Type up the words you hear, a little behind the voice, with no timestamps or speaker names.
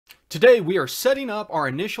Today we are setting up our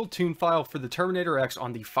initial tune file for the Terminator X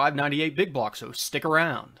on the 598 big block, so stick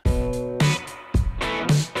around.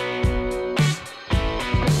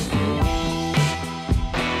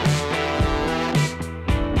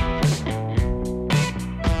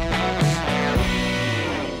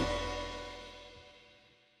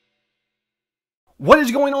 What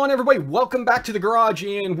is going on, everybody? Welcome back to the garage,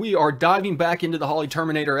 and we are diving back into the Holley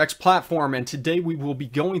Terminator X platform, and today we will be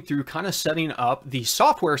going through kind of setting up the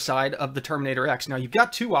software side of the Terminator X. Now, you've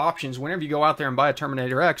got two options. Whenever you go out there and buy a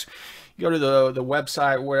Terminator X, you go to the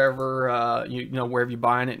website, wherever, wherever you're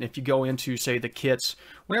buying it, and if you go into, say, the kits,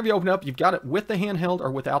 whenever you open up, you've got it with the handheld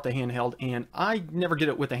or without the handheld, and I never get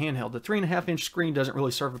it with the handheld. The 3.5-inch screen doesn't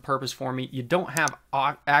really serve a purpose for me. You don't have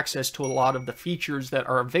access to a lot of the features that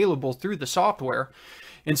are available through the software,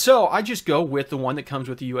 and so I just go with the one that comes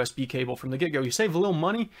with the USB cable from the get-go. You save a little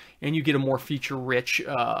money, and you get a more feature-rich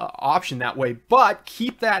option that way, but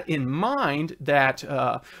keep that in mind that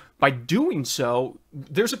by doing so,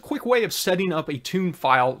 there's a quick way of setting up a tune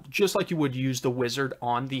file just like you would use the wizard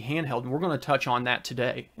on the handheld, and we're going to touch on that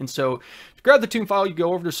today. And so to grab the tune file, you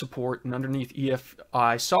go over to support, and underneath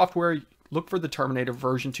EFI software, look for the Terminator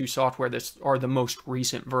version 2 software. That's the most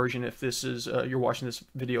recent version if this is you're watching this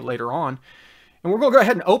video later on. And we're going to go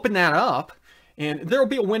ahead and open that up. And there will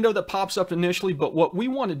be a window that pops up initially, but what we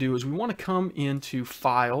want to do is we want to come into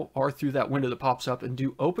File, or through that window that pops up, and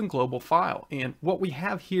do Open Global File. And what we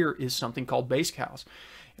have here is something called Base Cows.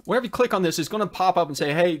 Whenever you click on this, it's going to pop up and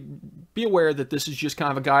say, hey, be aware that this is just kind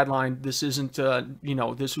of a guideline. This isn't,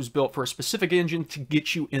 this was built for a specific engine to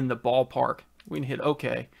get you in the ballpark. We can hit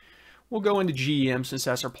OK. We'll go into GEM since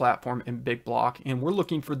that's our platform in big block, and we're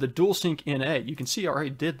looking for the DualSync NA. You can see I already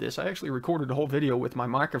did this. I actually recorded a whole video with my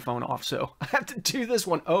microphone off, so I have to do this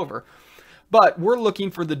one over. But we're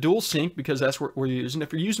looking for the DualSync because that's what we're using.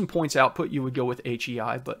 If you're using points output, you would go with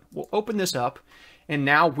HEI, but we'll open this up, and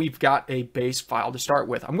now we've got a base file to start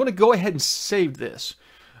with. I'm going to go ahead and save this.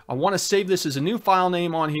 I want to save this as a new file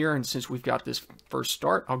name on here, and since we've got this first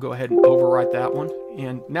start, I'll go ahead and overwrite that one.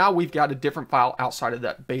 And now we've got a different file outside of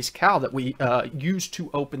that base cow that we used to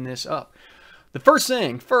open this up. The first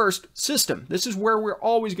thing, system. This is where we're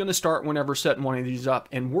always going to start whenever setting one of these up,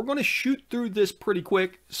 and we're going to shoot through this pretty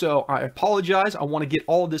quick, so I apologize. I want to get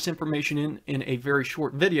all of this information in a very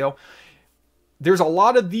short video. There's a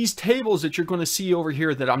lot of these tables that you're going to see over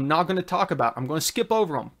here that I'm not going to talk about. I'm going to skip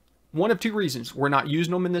over them. One of two reasons: we're not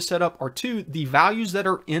using them in this setup, or two, the values that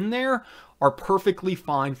are in there are perfectly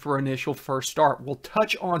fine for initial first start. We'll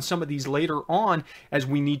touch on some of these later on as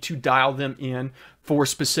we need to dial them in for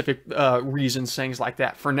specific reasons, things like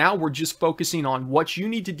that. For now, we're just focusing on what you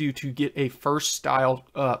need to do to get a first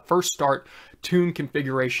start tune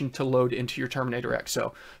configuration to load into your Terminator X.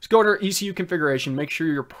 So let's go to our ECU configuration. Make sure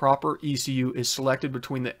your proper ECU is selected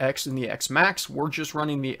between the X and the X Max. We're just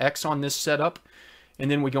running the X on this setup. And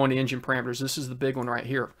then we go into engine parameters. This is the big one right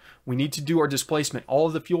here. We need to do our displacement. All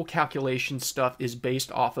of the fuel calculation stuff is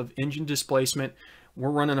based off of engine displacement. We're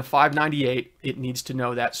running a 598. It needs to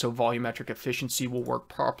know that, so volumetric efficiency will work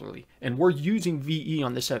properly. And we're using VE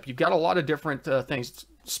on this setup. You've got a lot of different things.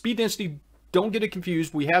 Speed density, don't get it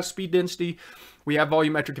confused. We have speed density. We have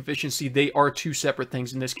volumetric efficiency. They are two separate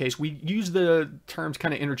things in this case. We use the terms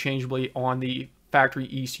kind of interchangeably on the factory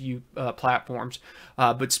ECU platforms,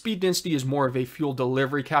 but speed density is more of a fuel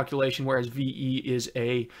delivery calculation, whereas VE is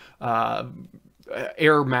a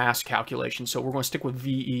air mass calculation. So we're going to stick with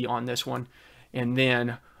VE on this one, and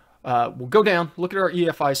then we'll go down, look at our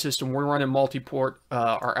EFI system. We're running multi-port.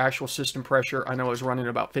 Our actual system pressure, I know, is running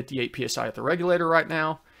about 58 psi at the regulator right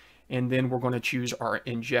now. And then we're going to choose our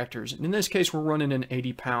injectors. And in this case, we're running an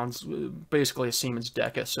 80 pounds, basically a Siemens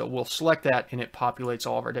Deca. So we'll select that, and it populates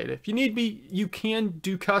all of our data. If you need be, you can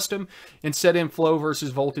do custom and set in flow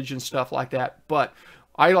versus voltage and stuff like that. But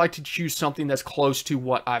I like to choose something that's close to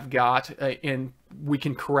what I've got, and we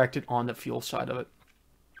can correct it on the fuel side of it.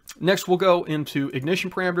 Next, we'll go into ignition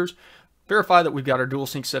parameters. Verify that we've got our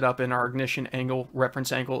DualSync set up and our ignition angle,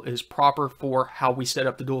 reference angle, is proper for how we set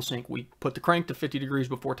up the DualSync. We put the crank to 50 degrees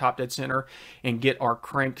before top dead center and get our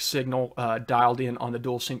crank signal dialed in on the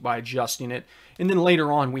DualSync by adjusting it. And then later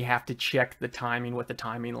on, we have to check the timing with the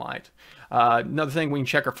timing light. Another thing, we can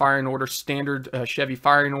check our firing order, standard Chevy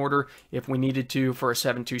firing order. If we needed to for a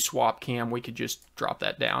 7.2 swap cam, we could just drop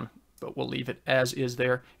that down, but we'll leave it as is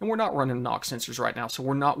there. And we're not running knock sensors right now, so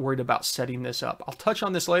we're not worried about setting this up. I'll touch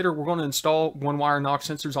on this later. We're going to install one-wire knock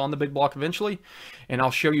sensors on the big block eventually, and I'll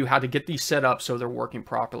show you how to get these set up so they're working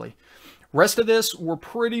properly. Rest of this, we're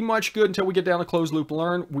pretty much good until we get down to closed loop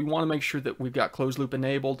learn. We want to make sure that we've got closed loop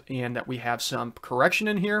enabled and that we have some correction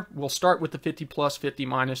in here. We'll start with the 50 plus, 50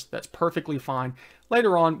 minus. That's perfectly fine.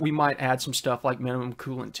 Later on, we might add some stuff like minimum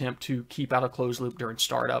coolant temp to keep out of closed loop during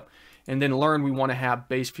startup. And then learn, we want to have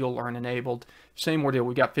base fuel learn enabled. Same ordeal,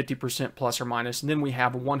 we got 50% plus or minus. And then we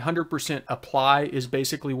have 100% apply is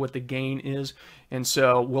basically what the gain is. And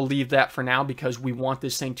so we'll leave that for now because we want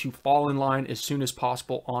this thing to fall in line as soon as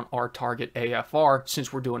possible on our target AFR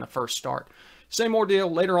since we're doing a first start. Same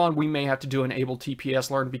ordeal, later on we may have to do enable TPS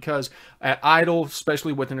learn because at idle,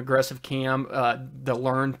 especially with an aggressive cam, the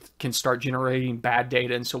learn can start generating bad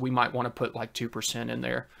data. And so we might want to put like 2% in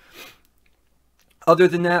there. Other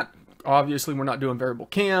than that, obviously, we're not doing variable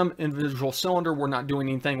cam, individual cylinder. We're not doing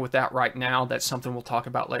anything with that right now. That's something we'll talk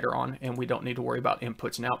about later on, and we don't need to worry about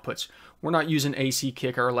inputs and outputs. We're not using AC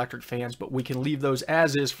kick or electric fans, but we can leave those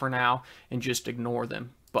as is for now and just ignore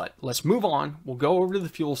them. But let's move on. We'll go over to the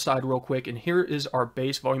fuel side real quick, and here is our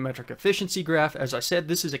base volumetric efficiency graph. As I said,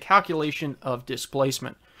 this is a calculation of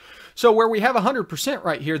displacement. So where we have 100%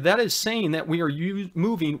 right here, that is saying that we are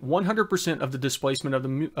moving 100% of the displacement of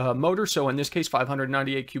the motor. So in this case,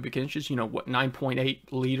 598 cubic inches, you know, what, 9.8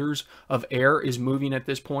 liters of air is moving at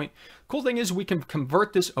this point. Cool thing is we can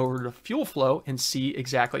convert this over to fuel flow and see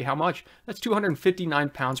exactly how much. That's 259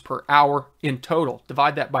 pounds per hour in total.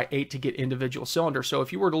 Divide that by 8 to get individual cylinder. So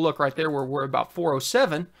if you were to look right there where we're about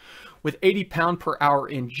 407, with 80 pound per hour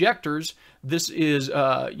injectors, this is,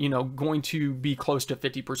 you know, going to be close to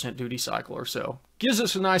 50% duty cycle or so. Gives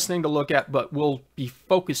us a nice thing to look at, but we'll be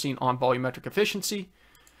focusing on volumetric efficiency.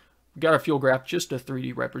 We've got our fuel graph, just a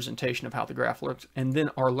 3D representation of how the graph looks, and then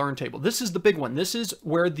our learn table. This is the big one. This is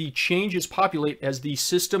where the changes populate as the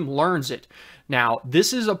system learns it. Now,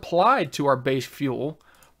 this is applied to our base fuel,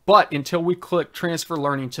 but until we click transfer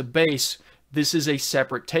learning to base, this is a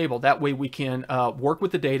separate table. That way we can work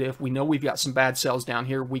with the data. If we know we've got some bad cells down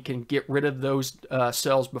here, we can get rid of those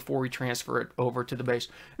cells before we transfer it over to the base.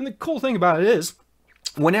 And the cool thing about it is,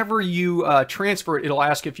 whenever you transfer it, it'll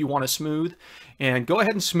ask if you want to smooth. And go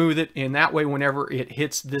ahead and smooth it. And that way, whenever it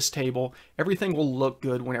hits this table, everything will look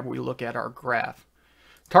good whenever we look at our graph.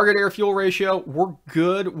 Target air-fuel ratio, we're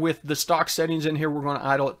good with the stock settings in here. We're going to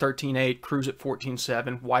idle at 13.8, cruise at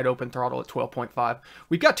 14.7, wide open throttle at 12.5.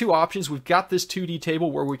 We've got two options. We've got this 2D table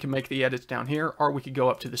where we can make the edits down here, or we could go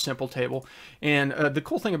up to the simple table. And the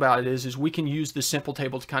cool thing about it is we can use the simple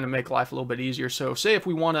table to kind of make life a little bit easier. So say if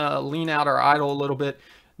we want to lean out our idle a little bit,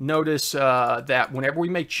 notice that whenever we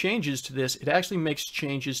make changes to this, it actually makes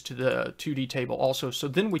changes to the 2D table also. So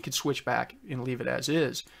then we could switch back and leave it as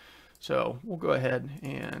is. So we'll go ahead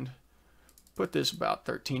and put this about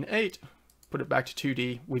 13.8, put it back to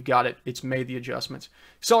 2D. We've got it. It's made the adjustments.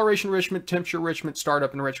 Acceleration enrichment, temperature enrichment,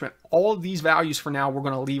 startup enrichment, all of these values for now, we're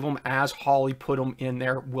going to leave them as Holley put them in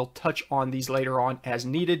there. We'll touch on these later on as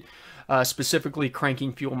needed. Specifically,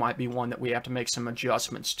 cranking fuel might be one that we have to make some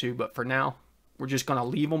adjustments to, but for now, we're just going to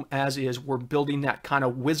leave them as is. We're building that kind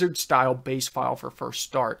of wizard style base file for first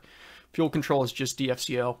start. Fuel control is just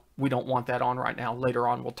DFCO. We don't want that on right now. Later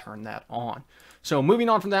on, we'll turn that on. So moving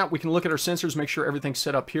on from that, we can look at our sensors, make sure everything's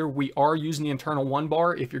set up here. We are using the internal one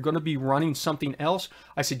bar. If you're going to be running something else,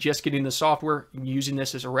 I suggest getting the software and using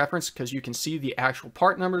this as a reference because you can see the actual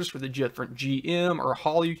part numbers for the different GM or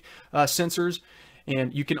Holley sensors.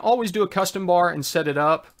 And you can always do a custom bar and set it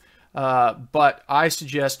up. But I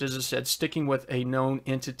suggest, as I said, sticking with a known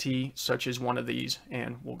entity such as one of these,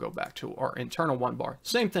 and we'll go back to our internal one bar.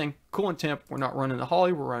 Same thing, coolant temp, we're not running the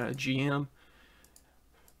Holley, we're running a GM.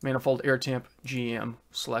 Manifold air temp, GM,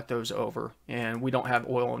 select those over, and we don't have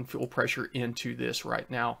oil and fuel pressure into this right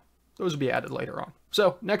now. Those will be added later on.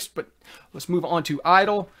 So next, but let's move on to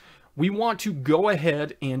idle. We want to go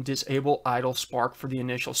ahead and disable idle spark for the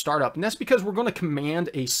initial startup. And that's because we're going to command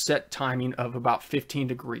a set timing of about 15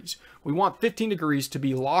 degrees. We want 15 degrees to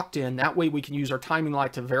be locked in. That way we can use our timing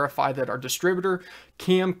light to verify that our distributor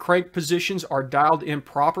cam crank positions are dialed in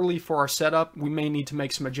properly for our setup. We may need to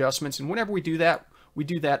make some adjustments. And whenever we do that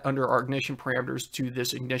under our ignition parameters to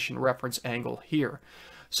this ignition reference angle here.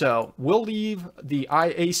 So we'll leave the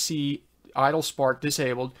IAC idle spark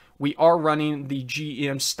disabled. We are running the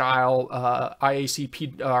GM style IAC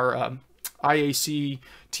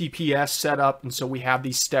TPS setup, and so we have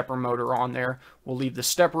the stepper motor on there. We'll leave the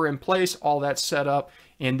stepper in place, all that set up,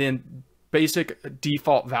 and then basic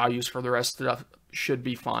default values for the rest of the stuff should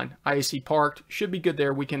be fine. IAC parked should be good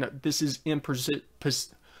there. We can. This is in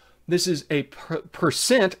this is a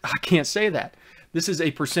percent. I can't say that. This is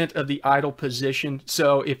a percent of the idle position.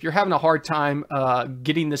 So if you're having a hard time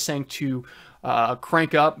getting this thing to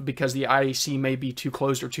crank up because the IAC may be too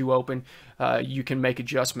closed or too open, you can make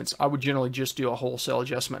adjustments. I would generally just do a wholesale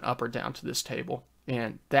adjustment up or down to this table.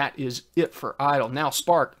 And that is it for idle. Now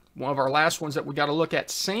spark, one of our last ones that we got to look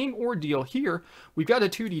at. Same ordeal here. We've got a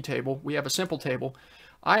 2D table. We have a simple table.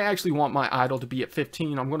 I actually want my idle to be at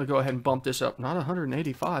 15. I'm going to go ahead and bump this up. Not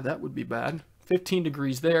 185. That would be bad. 15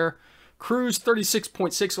 degrees there. Cruise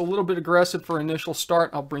 36.6, a little bit aggressive for initial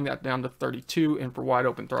start. I'll bring that down to 32, and for wide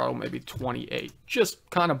open throttle, maybe 28. Just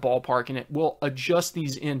kind of ballparking it. We'll adjust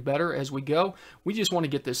these in better as we go. We just want to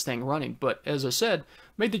get this thing running. But as I said,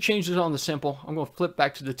 made the changes on the simple. I'm going to flip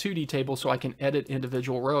back to the 2D table so I can edit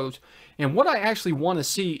individual rows. And what I actually want to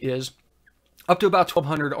see is up to about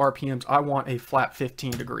 1200 RPMs, I want a flat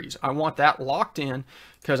 15 degrees. I want that locked in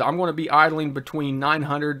because I'm going to be idling between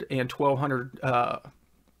 900 and 1200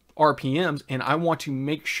 RPMs, and I want to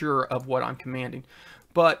make sure of what I'm commanding.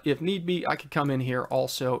 But if need be, I could come in here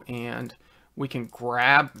also and we can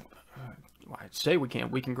grab, I'd say we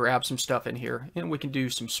can grab some stuff in here, and we can do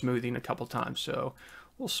some smoothing a couple times. So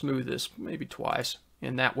we'll smooth this maybe twice,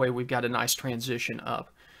 and that way we've got a nice transition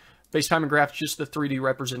up. Base time and graph, just the 3D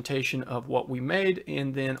representation of what we made,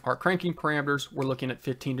 and then our cranking parameters, we're looking at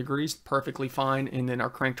 15 degrees, perfectly fine, and then our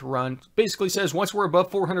crank to run basically says once we're above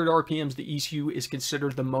 400 RPMs, the ECU is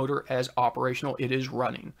considered the motor as operational, it is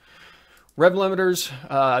running. Rev limiters,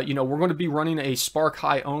 you know, we're going to be running a spark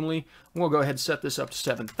high only. I'm going to go ahead and set this up to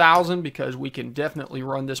 7,000 because we can definitely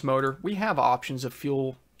run this motor. We have options of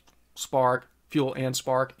fuel and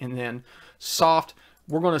spark, and then soft.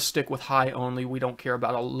 We're going to stick with high only. We don't care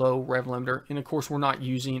about a low rev limiter. And of course, we're not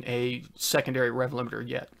using a secondary rev limiter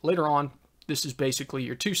yet. Later on, this is basically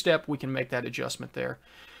your two-step. We can make that adjustment there.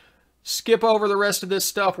 Skip over the rest of this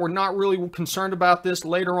stuff. We're not really concerned about this.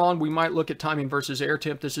 Later on, we might look at timing versus air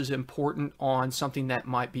temp. This is important on something that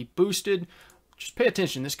might be boosted. Just pay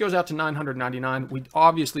attention. This goes out to 999. We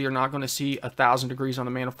obviously are not going to see 1,000 degrees on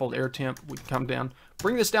the manifold air temp. We can come down,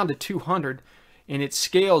 bring this down to 200. And it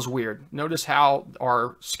scales weird. Notice how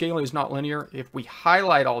our scaling is not linear. If we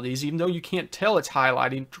highlight all these, even though you can't tell it's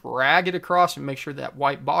highlighting, drag it across and make sure that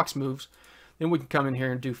white box moves. Then we can come in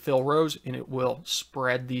here and do fill rows, and it will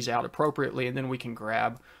spread these out appropriately. And then we can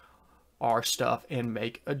grab our stuff and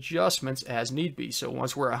make adjustments as need be. So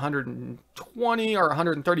once we're 120 or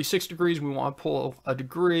 136 degrees, we want to pull a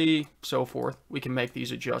degree, so forth. We can make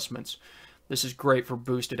these adjustments. This is great for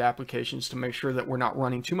boosted applications to make sure that we're not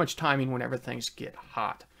running too much timing whenever things get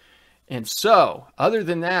hot. And so, other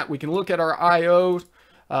than that, we can look at our I/O.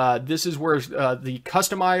 This is where the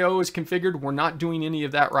custom I/O is configured. We're not doing any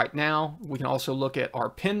of that right now. We can also look at our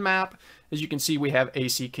pin map. As you can see, we have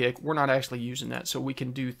AC kick. We're not actually using that, so we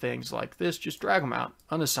can do things like this. Just drag them out,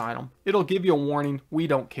 unassign them. It'll give you a warning. We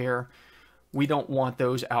don't care. We don't want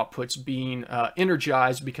those outputs being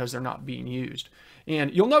energized because they're not being used.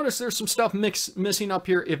 And you'll notice there's some stuff missing up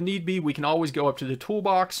here. If need be, we can always go up to the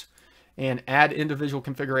toolbox and add individual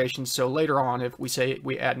configurations. So later on, if we say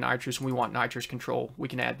we add nitrous and we want nitrous control, we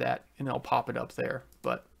can add that and they'll pop it up there.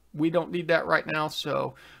 But we don't need that right now,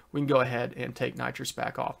 so we can go ahead and take nitrous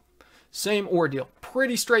back off. Same ordeal,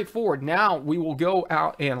 pretty straightforward. Now we will go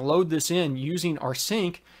out and load this in using our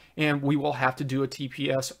sync, and we will have to do a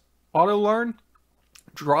TPS auto learn.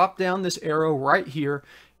 Drop down this arrow right here.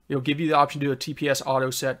 It'll give you the option to do a TPS auto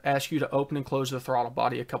set, ask you to open and close the throttle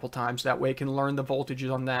body a couple times. That way it can learn the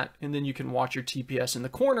voltages on that, and then you can watch your TPS in the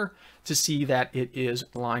corner to see that it is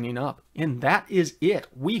lining up. And that is it.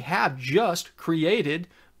 We have just created,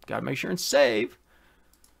 gotta make sure and save,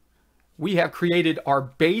 we have created our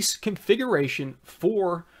base configuration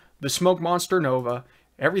for the Smoke Monster Nova.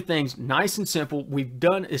 Everything's nice and simple. We've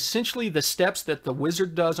done essentially the steps that the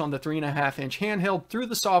Wizard does on the 3.5-inch handheld through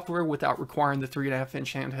the software without requiring the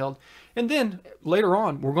 3.5-inch handheld. And then later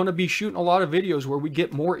on, we're going to be shooting a lot of videos where we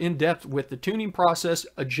get more in depth with the tuning process,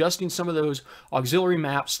 adjusting some of those auxiliary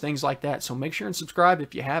maps, things like that. So make sure and subscribe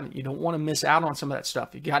if you haven't. You don't want to miss out on some of that stuff.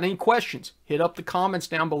 If you got any questions, hit up the comments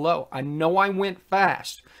down below. I know I went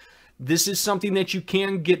fast. This is something that you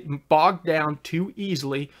can get bogged down too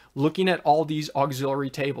easily looking at all these auxiliary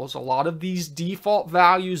tables. A lot of these default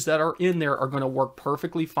values that are in there are going to work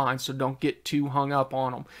perfectly fine, so don't get too hung up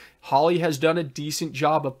on them. Holley has done a decent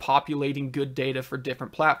job of populating good data for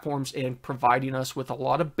different platforms and providing us with a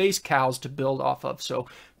lot of base cows to build off of. So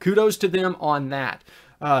kudos to them on that.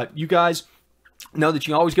 You guys know that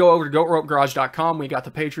you can always go over to GoatRopeGarage.com. We got the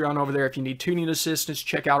Patreon over there if you need tuning assistance.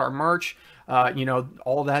 Check out our merch. You know,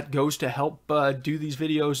 all that goes to help do these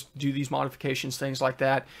videos, do these modifications, things like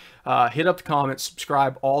that. Hit up the comments,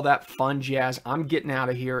 subscribe, all that fun jazz. I'm getting out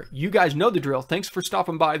of here. You guys know the drill. Thanks for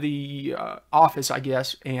stopping by the office, I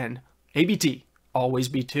guess. And ABT, always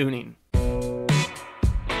be tuning.